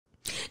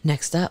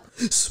Next up,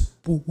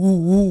 spooky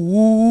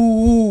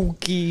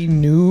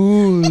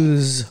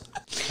news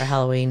for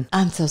Halloween.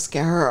 I'm so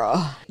scared.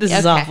 This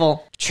is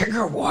awful.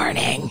 Trigger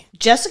warning.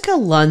 Jessica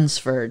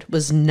Lunsford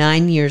was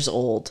 9 years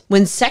old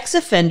when sex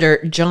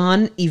offender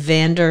John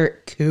Evander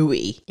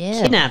Cooey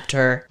kidnapped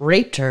her,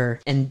 raped her,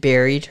 and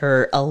buried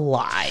her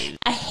alive.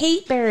 I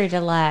hate buried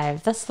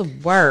alive. That's the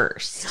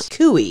worst.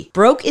 Cooey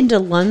broke into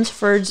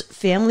Lunsford's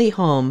family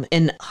home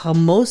in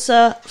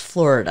Hermosa,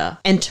 Florida,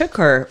 and took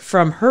her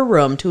from her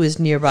room to his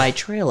nearby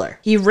trailer.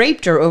 He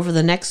raped her over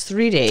the next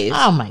 3 days,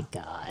 Oh my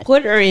God.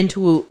 put her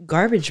into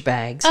garbage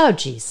bags, Oh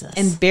Jesus.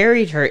 and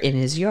buried her in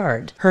his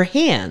yard. Her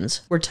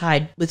hands were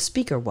tied with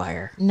speaker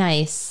wire.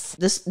 Nice.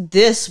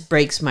 This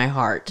breaks my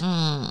heart.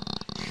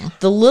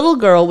 The little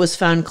girl was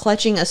found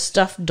clutching a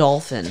stuffed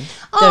dolphin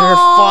that her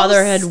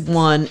father had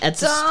won at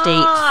the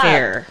state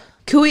fair.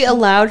 Cooey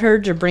allowed her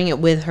to bring it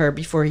with her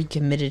before he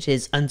committed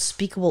his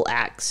unspeakable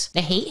acts. I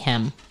hate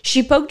him.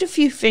 She poked a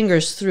few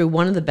fingers through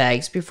one of the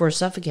bags before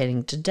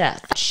suffocating to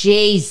death.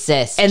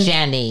 Jesus,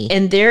 Jenny.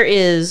 And there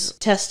is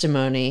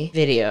testimony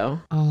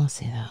video. I want to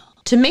see that.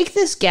 To make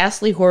this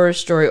ghastly horror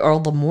story all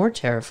the more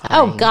terrifying.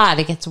 Oh God,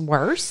 it gets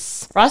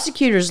worse.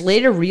 Prosecutors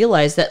later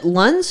realized that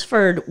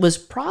Lunsford was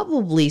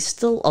probably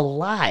still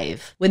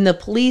alive when the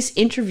police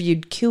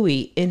interviewed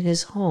Cooey in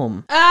his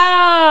home.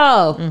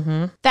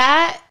 Oh,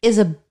 that is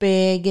a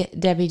big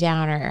Debbie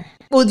Downer.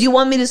 Well, do you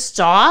want me to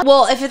stop?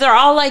 Well, if they're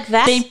all like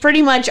that, They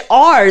pretty much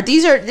are.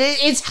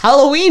 It's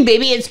Halloween,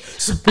 baby. It's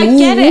spooky. I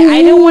get it.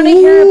 I don't want to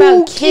hear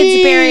about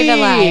kids buried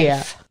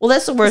alive. Well,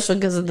 that's the worst one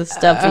because of the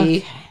stuffy.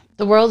 Okay.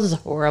 The world is a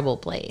horrible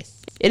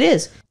place. It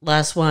is.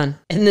 Last one.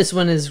 And this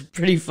one is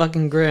pretty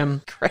fucking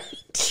grim.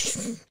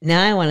 Great.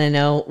 Now I want to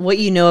know what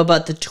you know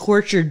about the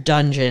torture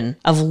dungeon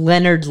of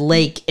Leonard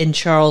Lake in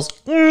Charles.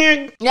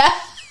 Yeah.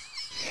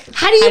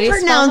 How do you spell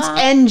pronounce that?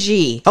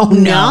 NG? Oh,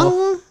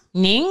 no.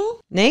 Ning?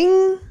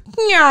 Ning?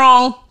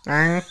 Ning?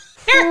 Ning?